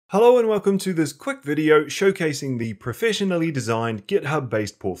Hello and welcome to this quick video showcasing the professionally designed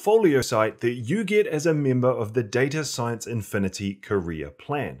GitHub-based portfolio site that you get as a member of the Data Science Infinity career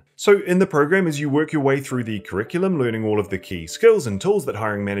plan. So in the program, as you work your way through the curriculum, learning all of the key skills and tools that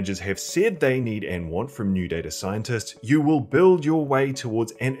hiring managers have said they need and want from new data scientists, you will build your way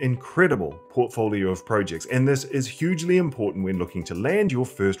towards an incredible portfolio of projects, and this is hugely important when looking to land your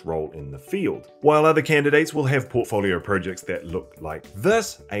first role in the field. While other candidates will have portfolio projects that look like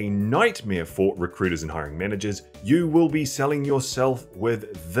this, a nightmare for recruiters and hiring managers, you will be selling yourself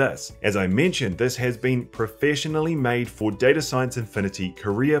with this. As I mentioned, this has been professionally made for Data Science Infinity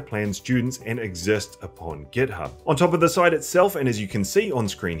career plan students and exists upon GitHub. On top of the site itself, and as you can see on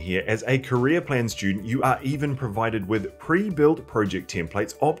screen here, as a career plan student, you are even provided with pre-built project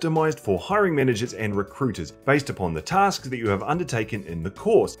templates optimized for hiring managers and recruiters based upon the tasks that you have undertaken in the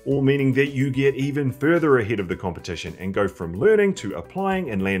course, all meaning that you get even further ahead of the competition and go from learning to applying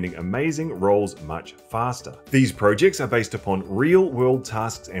and landing amazing roles much faster. These projects are based upon real-world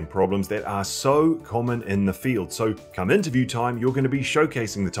tasks and problems that are so common in the field, so come interview time, you're going to be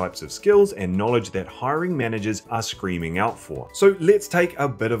showcasing the types of skills and knowledge that hiring managers are screaming out for. So let's take a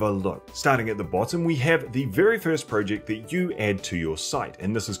bit of a look. Starting at the bottom, we have the very first project that you add to your site,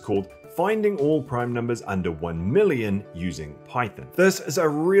 and this is called Finding all prime numbers under 1 million using Python. This is a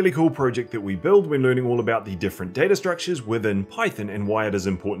really cool project that we build when learning all about the different data structures within Python and why it is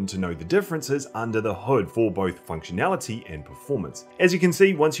important to know the differences under the hood for both functionality and performance. As you can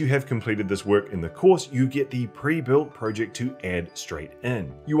see, once you have completed this work in the course, you get the pre-built project to add straight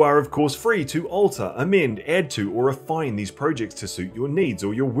in. You are of course free to alter, amend, add to, or refine these projects to suit your needs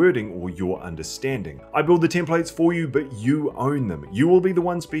or your wording or your understanding. I build the templates for you, but you own them. You will be the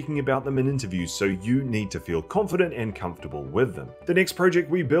one speaking about them in interviews, so you need to feel confident and comfortable with them. The next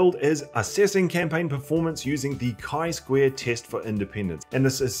project we build is assessing campaign performance using the chi-square test for independence, and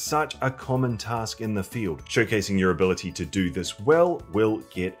this is such a common task in the field. Showcasing your ability to do this well will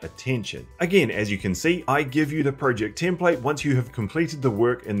get attention. Again, as you can see, I give you the project template once you have completed the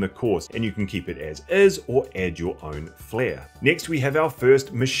work in the course, and you can keep it as is or add your own flair. Next, we have our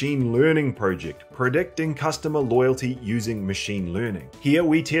first machine learning project, predicting customer loyalty using machine learning. Here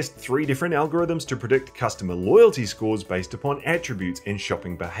we test 3 different algorithms to predict customer loyalty scores based upon attributes and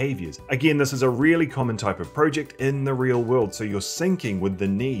shopping behaviors. Again, this is a really common type of project in the real world, so you're syncing with the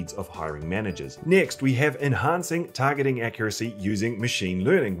needs of hiring managers. Next, we have enhancing targeting accuracy using machine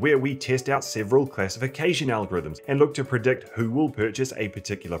learning, where we test out several classification algorithms and look to predict who will purchase a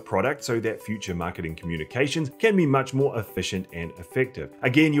particular product so that future marketing communications can be much more efficient and effective.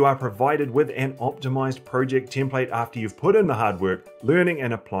 Again, you are provided with an optimized project template after you've put in the hard work, learning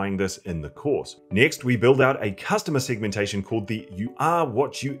and applying this in the course. Next, we build out a customer segmentation called the You Are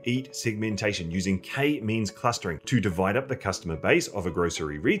What You Eat segmentation using k-means clustering to divide up the customer base of a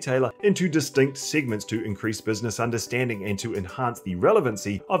grocery retailer into distinct segments to increase business understanding and to enhance the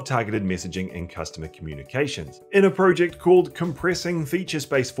relevancy of targeted messaging and customer communications. In a project called Compressing Feature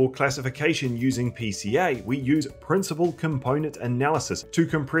Space for Classification using PCA, we use principal component analysis to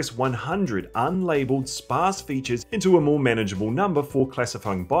compress 100 unlabeled sparse features into a more manageable number for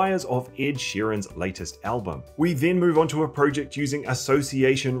classifying buyers of Ed Sheeran's latest album. We then move on to a project using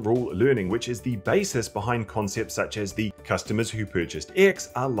association rule learning, which is the basis behind concepts such as the customers who purchased X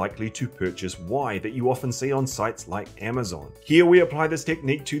are likely to purchase Y that you often see on sites like Amazon. Here we apply this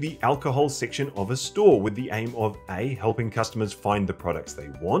technique to the alcohol section of a store with the aim of A, helping customers find the products they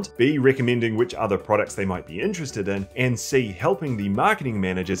want, B, recommending which other products they might be interested in, and C, helping the marketing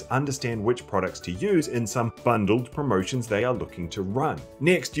managers understand which products to use in some bundled promotions they are looking to run.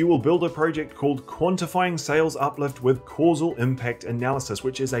 Next, you will build a project called Quantifying Sales Uplift with Causal Impact Analysis,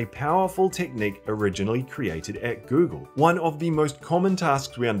 which is a powerful technique originally created at Google. One of the most common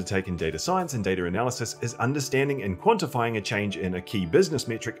tasks we undertake in data science and data analysis is understanding and quantifying a change in a key business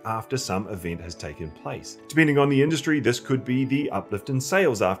metric after some event has taken place. Depending on the industry, this could be the uplift in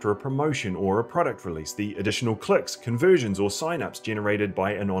sales after a promotion or a product release, the additional clicks, conversions, or signups generated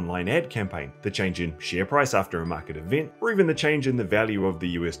by an online ad campaign, the change in share price after a market event, or even the change in the value of the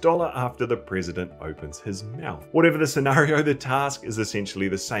US dollar after the president opens his mouth. Whatever the scenario, the task is essentially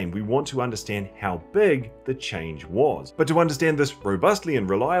the same. We want to understand how big the change was. But to understand this robustly and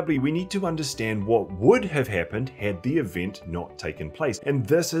reliably, we need to understand what would have happened had the event not taken place. And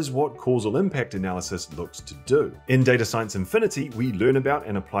this is what causal impact analysis looks to do. In Data Science Infinity, we learn about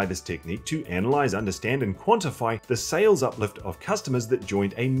and apply this technique to analyze, understand, and quantify the sales uplift of customers that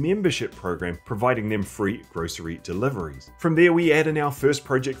joined a membership program, providing them free grocery deliveries. From there, we add in our first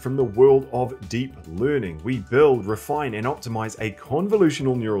project project from the world of deep learning. We build, refine, and optimize a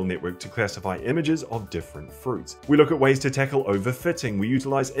convolutional neural network to classify images of different fruits. We look at ways to tackle overfitting. We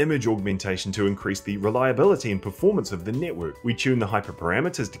utilize image augmentation to increase the reliability and performance of the network. We tune the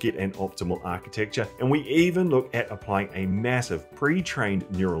hyperparameters to get an optimal architecture, and we even look at applying a massive pre-trained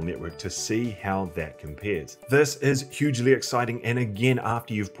neural network to see how that compares. This is hugely exciting, and again,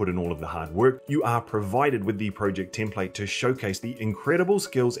 after you've put in all of the hard work, you are provided with the project template to showcase the incredible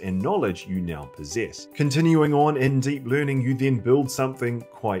skills and knowledge you now possess. Continuing on in deep learning, you then build something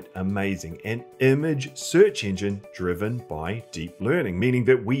quite amazing, an image search engine driven by deep learning, meaning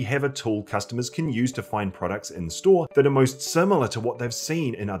that we have a tool customers can use to find products in store that are most similar to what they've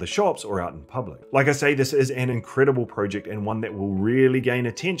seen in other shops or out in public. Like I say, this is an incredible project and one that will really gain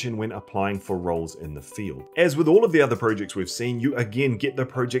attention when applying for roles in the field. As with all of the other projects we've seen, you again get the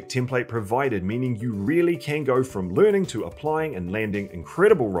project template provided, meaning you really can go from learning to applying and landing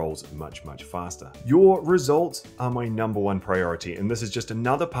incredible roles much faster. Your results are my #1 priority, and this is just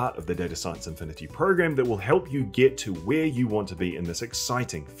another part of the Data Science Infinity program that will help you get to where you want to be in this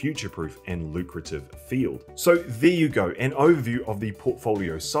exciting, future-proof, and lucrative field. So there you go, an overview of the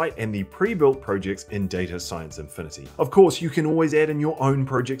portfolio site and the pre-built projects in Data Science Infinity. Of course, you can always add in your own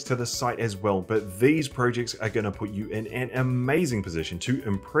projects to the site as well, but these projects are going to put you in an amazing position to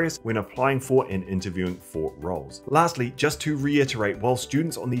impress when applying for and interviewing for roles. Lastly, just to reiterate, while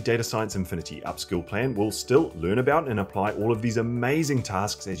students on the Data Science Infinity Upskill Plan will still learn about and apply all of these amazing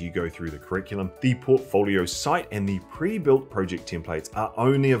tasks as you go through the curriculum, the portfolio site and the pre-built project templates are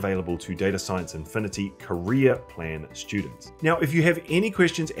only available to Data Science Infinity Career Plan students. Now, if you have any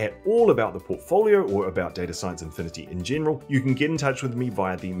questions at all about the portfolio or about Data Science Infinity in general, you can get in touch with me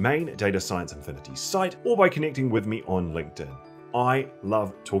via the main Data Science Infinity site or by connecting with me on LinkedIn. I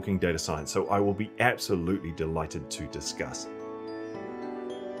love talking data science, so I will be absolutely delighted to discuss.